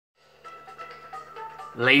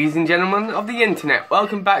Ladies and gentlemen of the internet,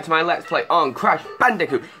 welcome back to my Let's Play on Crash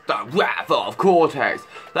Bandicoot, the Wrath of Cortex.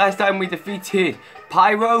 Last time we defeated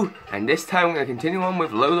Pyro, and this time we're going to continue on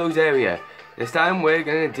with Lolo's area. This time we're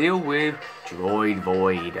going to deal with Droid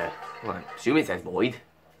Void. Well, I assume it says Void.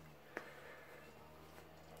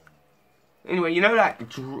 Anyway, you know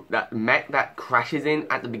that mech that crashes in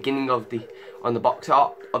at the beginning of on the box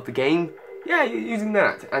art of the game? Yeah, you're using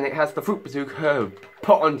that, and it has the fruit bazooka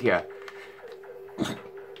put onto you.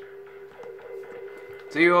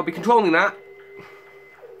 So you'll be controlling that.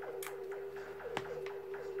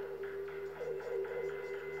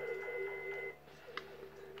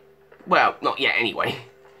 Well, not yet anyway.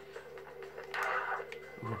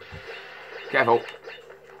 Careful.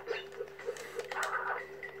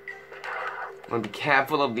 I want to be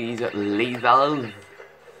careful of these lasers.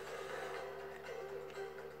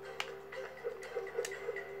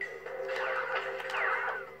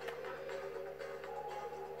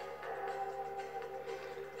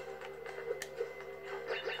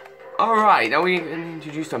 Alright, now we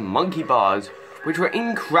introduced some monkey bars, which were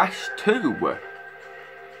in Crash 2.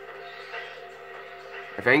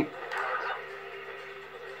 I think.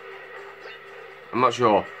 I'm not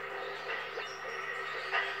sure.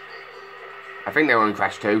 I think they were in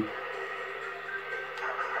Crash 2.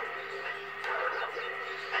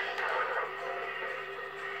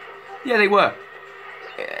 Yeah, they were.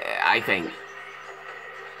 I think.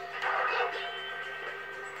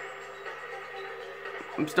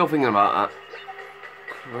 I'm still thinking about that.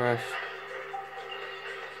 Crash.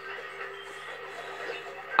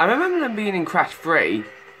 I remember them being in Crash 3.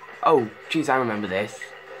 Oh, jeez, I remember this.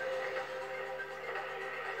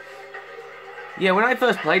 Yeah, when I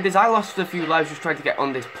first played this, I lost a few lives just trying to get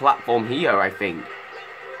on this platform here, I think.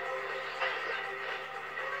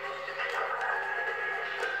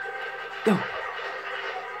 Oh.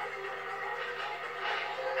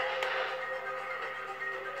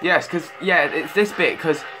 Yes, because, yeah, it's this bit,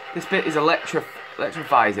 because this bit is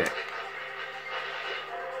electrifies it.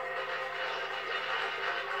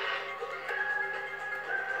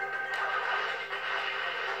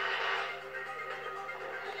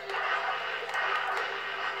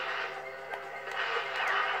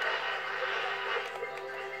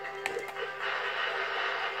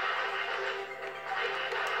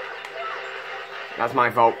 That's my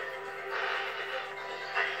fault.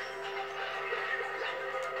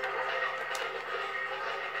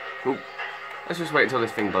 Ooh. Let's just wait until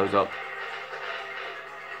this thing blows up.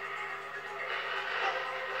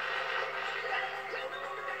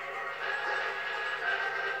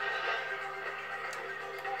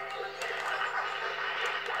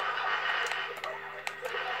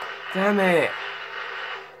 Damn it!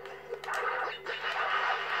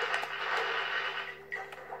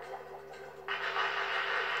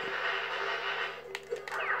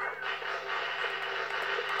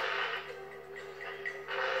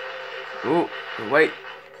 Oh, wait.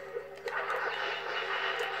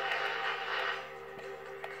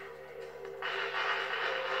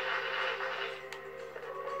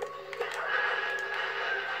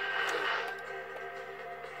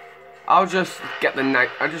 I'll just get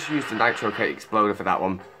I'll just use the nitro cake exploder for that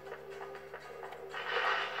one.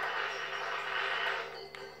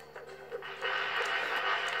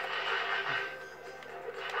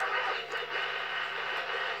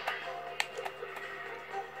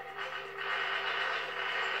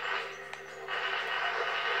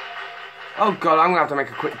 Oh god, I'm gonna have to make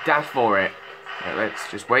a quick dash for it. Right, let's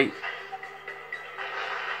just wait.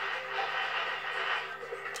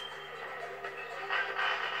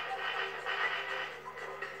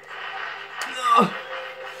 Ugh.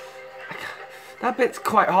 That bit's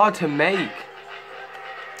quite hard to make.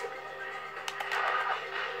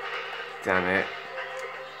 Damn it.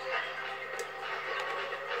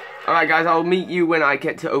 Alright guys, I'll meet you when I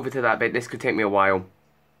get over to that bit. This could take me a while.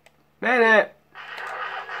 Minute!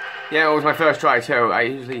 Yeah, it was my first try too. I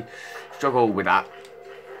usually struggle with that.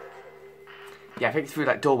 Yeah, I think it's through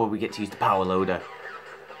that door where we get to use the power loader.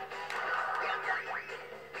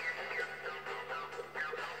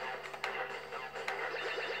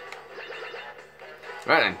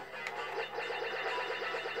 Right then.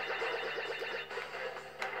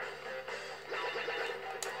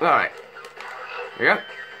 Alright. Here we go.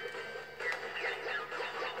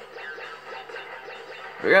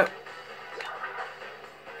 Here we go.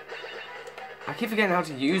 I keep forgetting how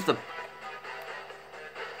to use the...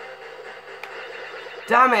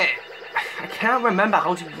 Damn it! I can't remember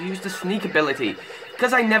how to use the sneak ability.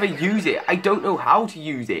 Because I never use it, I don't know how to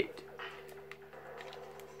use it.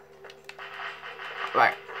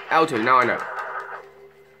 Right, L2, now I know.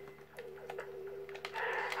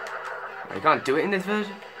 I can't do it in this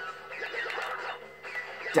version.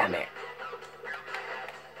 Damn it.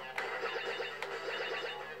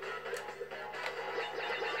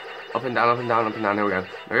 Up and down, up and down, up and down. Here we go.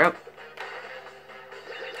 There we go.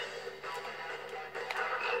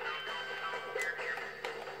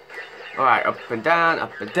 Alright, up and down,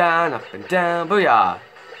 up and down, up and down. Booyah!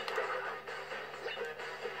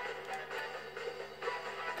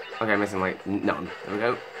 Okay, missing like none. There we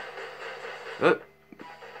go. Oh.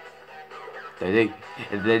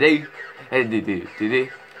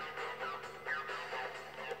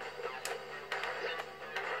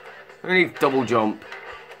 We need double jump.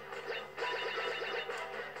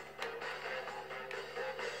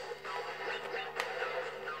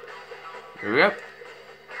 Here we go.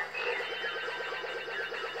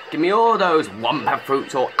 Give me all those wumpa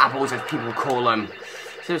fruits, or apples as people call them.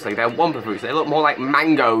 Seriously, they're wumpa fruits. They look more like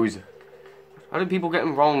mangoes. How do people get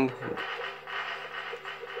them wrong?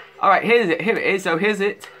 Alright, here's it. Here it is. So here's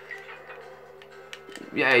it.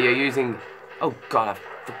 Yeah, you're using... Oh god,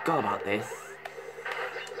 I forgot about this.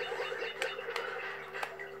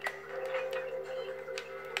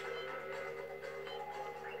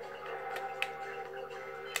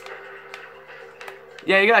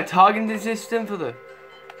 Yeah, you got a targeting system for the...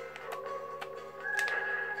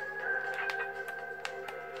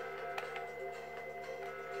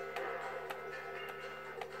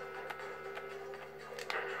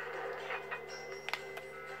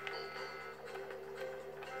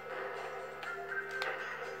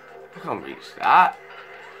 I can't reach that.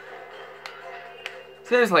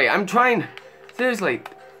 Seriously, I'm trying. Seriously.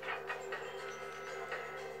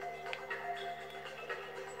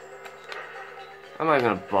 I'm not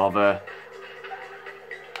gonna bother.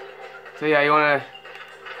 So yeah, you wanna...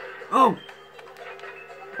 Oh!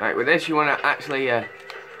 Right, with this you wanna actually Oh,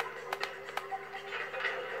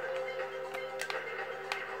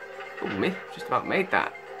 me, just about made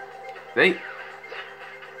that. See?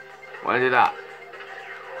 Wanna do that?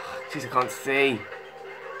 Jeez, I can't see.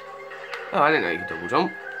 Oh, I didn't know you could double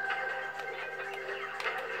jump.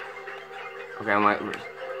 Okay, I'm like...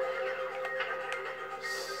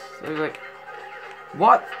 So like...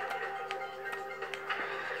 What?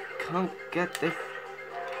 Can't get this.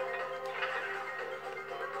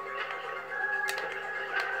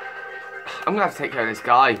 I'm gonna have to take care of this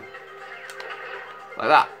guy. Like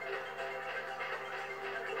that.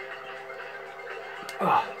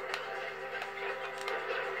 Ugh.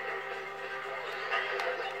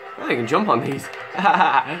 Oh, you can jump on these.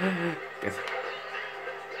 Yes.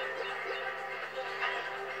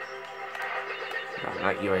 Oh,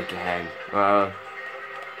 not you again.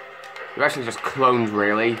 You're actually just cloned,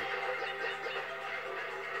 really.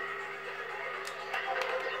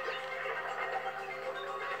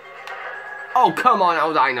 Oh, come on! How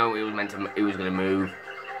did I know it was meant to? It was gonna move.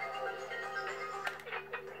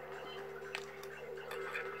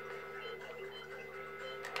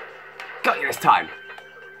 Got you this time.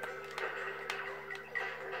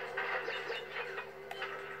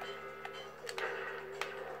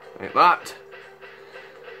 Like that.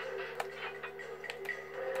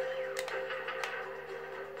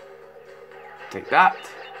 Take that.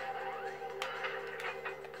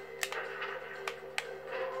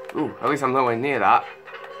 Ooh, at least I'm nowhere near that.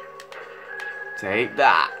 Take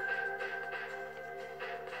that.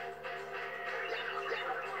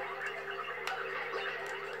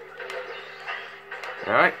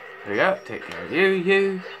 Alright, there we go. Take care of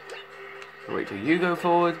you. Wait till you go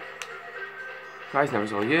forward. Guys, never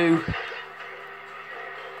saw you.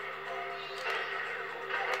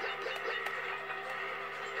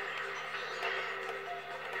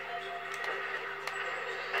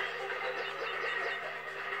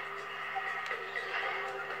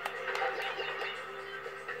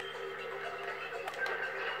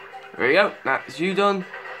 There we go, that's you done.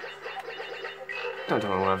 Don't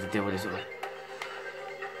tell me what I have to deal with this one.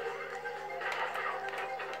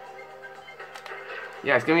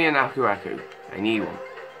 Yes, give me an Aku. I need one.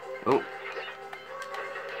 Oh.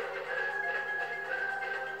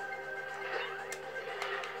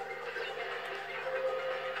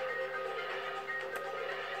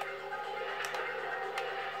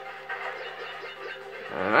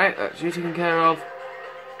 Alright, that's you taken care of.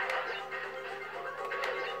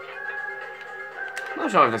 I'm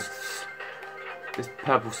not sure if this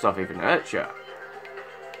purple stuff even hurts you.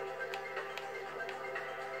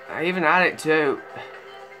 I even had it too.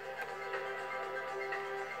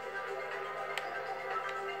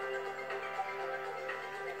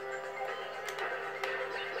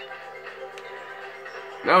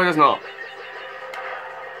 No, it does not.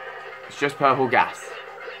 It's just purple gas.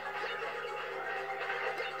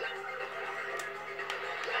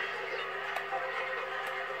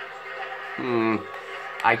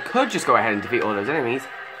 I could just go ahead and defeat all those enemies.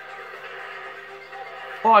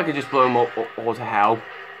 Or I could just blow them up all to hell.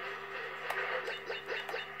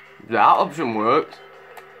 That option works.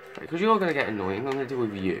 Because you're going to get annoying, I'm going to deal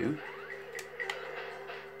with you.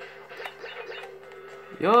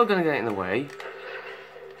 You're going to get in the way.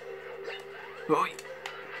 Oi.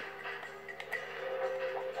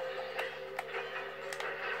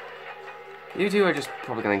 You two are just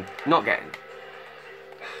probably going to not get in.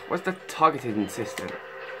 What's the targeting system?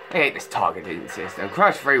 I hate this targeting system.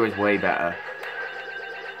 Crash 3 was way better.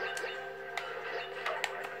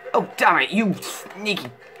 Oh, damn it, you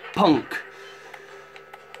sneaky punk.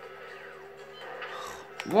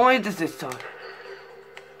 Why does this target...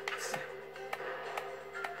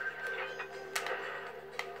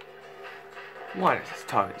 Why does this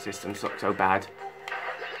target system suck so bad?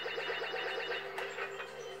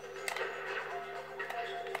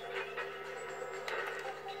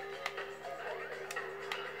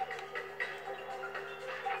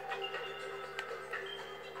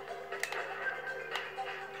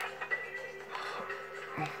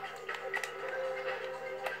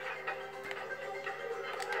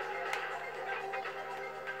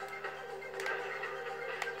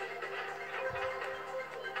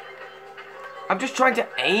 I'm just trying to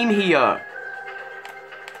aim here.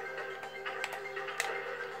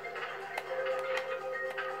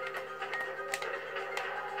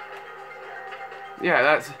 Yeah,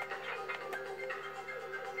 that's...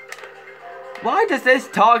 Why does this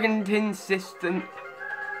targeting system...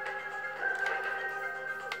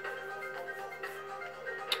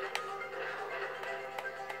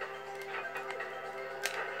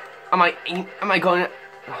 Am I going to...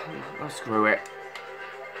 Oh, screw it.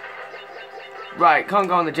 Right, can't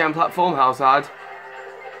go on the gem platform, how sad.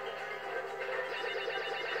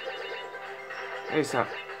 Who's that?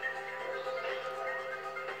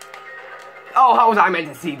 Oh, how was I meant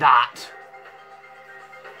to see that?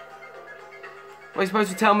 Are you supposed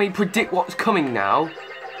to tell me, predict what's coming now?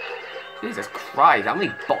 Jesus Christ, how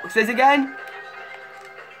many boxes again?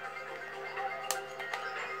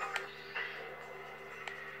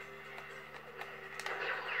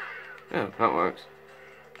 Oh, that works.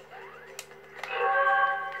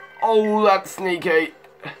 Oh, that's sneaky.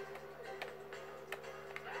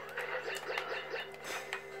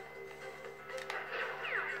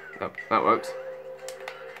 Oh, that works.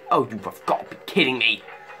 Oh, you've got to be kidding me.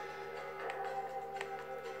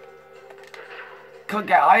 Can't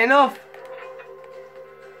get high enough.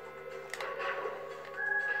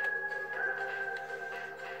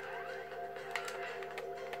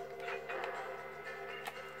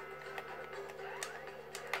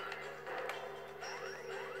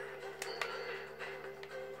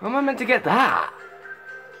 How am I meant to get that?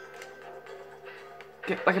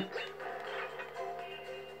 Get like a...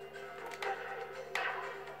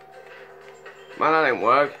 Man, that didn't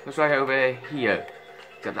work. Let's try over here.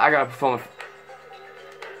 Except I gotta perform...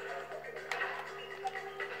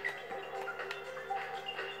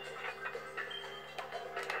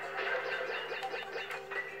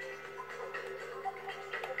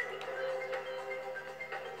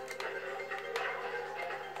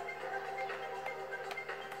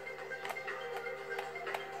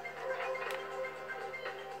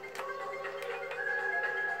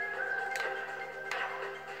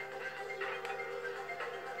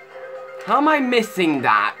 How am I missing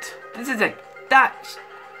that? This is that's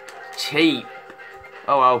cheap.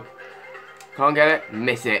 Oh well. Can't get it,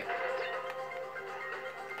 miss it.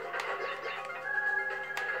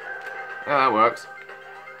 Oh, that works.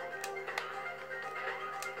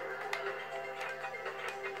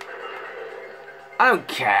 I don't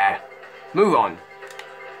care. Move on.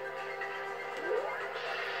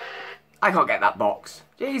 I can't get that box.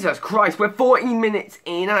 Jesus Christ, we're 14 minutes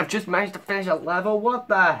in and I've just managed to finish a level. What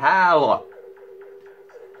the hell?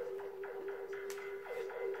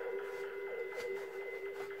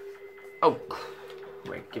 Oh,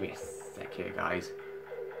 wait, give me a sec here, guys.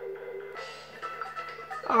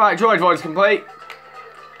 Alright, Droid voice complete.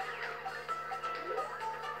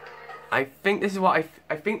 I think this is what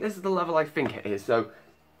I think this is the level I think it is, so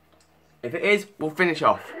if it is, we'll finish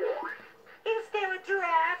off. Is there a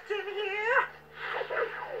draft in here?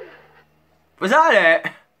 Was that it?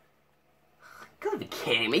 You gotta be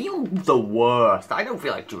kidding me, you're the worst. I don't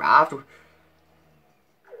feel like draft.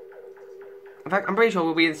 In fact, I'm pretty sure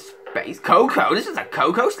we'll be in space. CoCo? This is a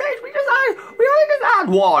CoCo stage? We only just had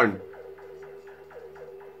one.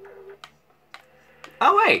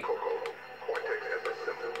 Oh wait. Cortex has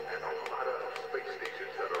assembled an armada of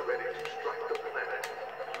spacestations that are ready to strike the planet.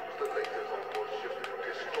 Use the lasers on board ship to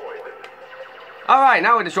destroy them. Alright,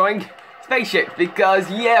 now we're destroying spaceship because,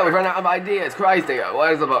 yeah, we've run out of ideas. Christ,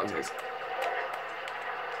 where's the boxes?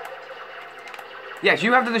 Yes,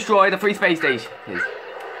 you have to destroy the 3 space stations.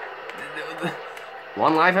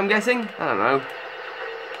 1 life, I'm guessing? I don't know.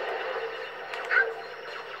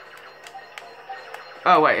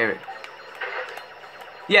 Oh, wait, here.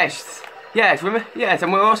 Yes, yes, yes,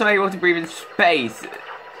 and we're also able to breathe in space.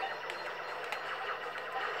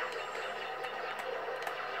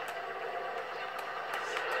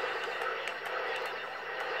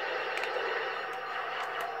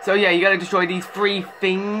 So yeah, you gotta destroy these 3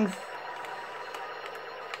 things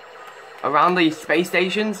around the space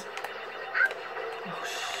stations. Oh,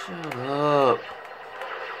 shut up.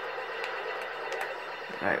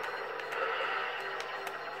 Right.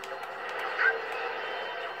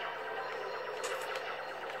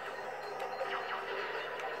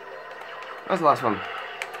 Where's the last one?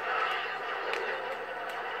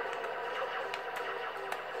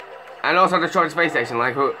 And also destroy the space station,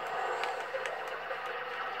 like who?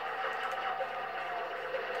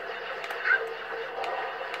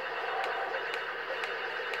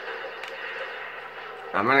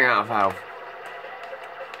 I'm running out of health.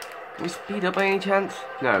 Can we speed up by any chance?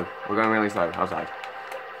 No, we're going really slow outside.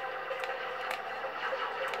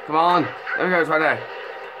 Come on, there we go, it's right there.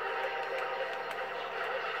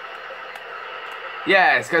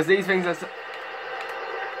 Yes, because these things are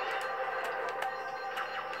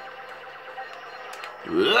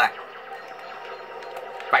right,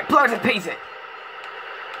 blow it to pieces!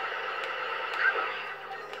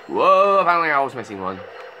 Whoa, apparently I was missing one.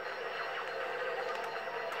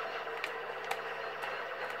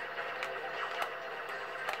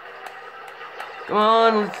 Come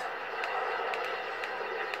on, let's...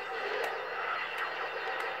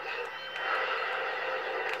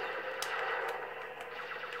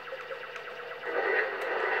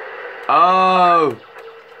 Oh!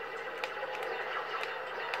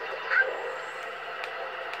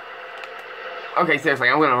 Okay, seriously,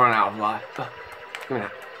 I'm gonna run out of life. Oh, give me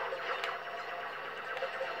that.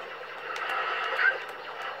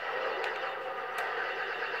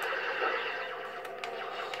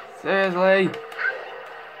 Seriously?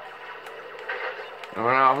 I'm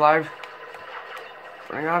running out of life.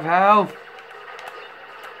 Running out of health.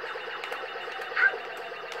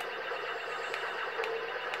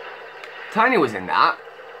 Tiny was in that.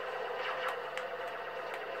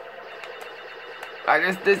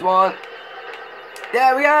 Right, this one.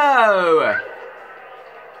 There we go!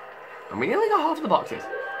 And we nearly got half of the boxes.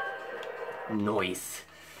 Nice.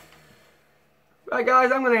 Right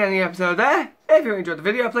guys, I'm going to end the episode there. If you enjoyed the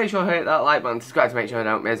video, please sure to hit that like button, subscribe to make sure you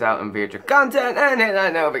don't miss out on future content, and hit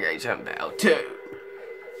that notification bell too.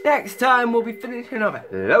 Next time we'll be finishing off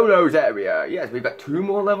Lolo's area. Yes, we've got 2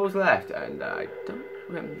 more levels left, and I don't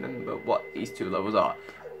remember what these 2 levels are.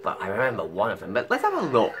 But I remember one of them, but let's have a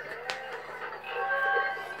look.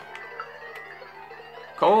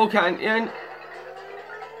 Coral Canyon.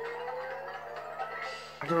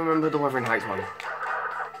 I don't remember the Wuthering Heights one.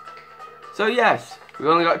 So yes, we've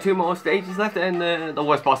only got 2 more stages left and the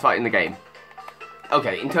worst boss fight in the game.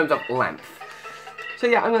 Okay, in terms of length. So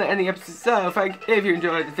yeah, I'm going to end the episode. So if you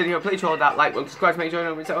enjoyed the video, please hit that like button, subscribe to make sure you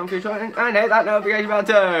don't miss out on future content, and hit that notification bell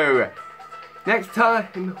too. Next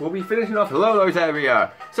time, we'll be finishing off Lolo's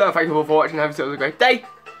area. So thank you all for watching, have yourselves a great day,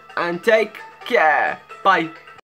 and take care. Bye.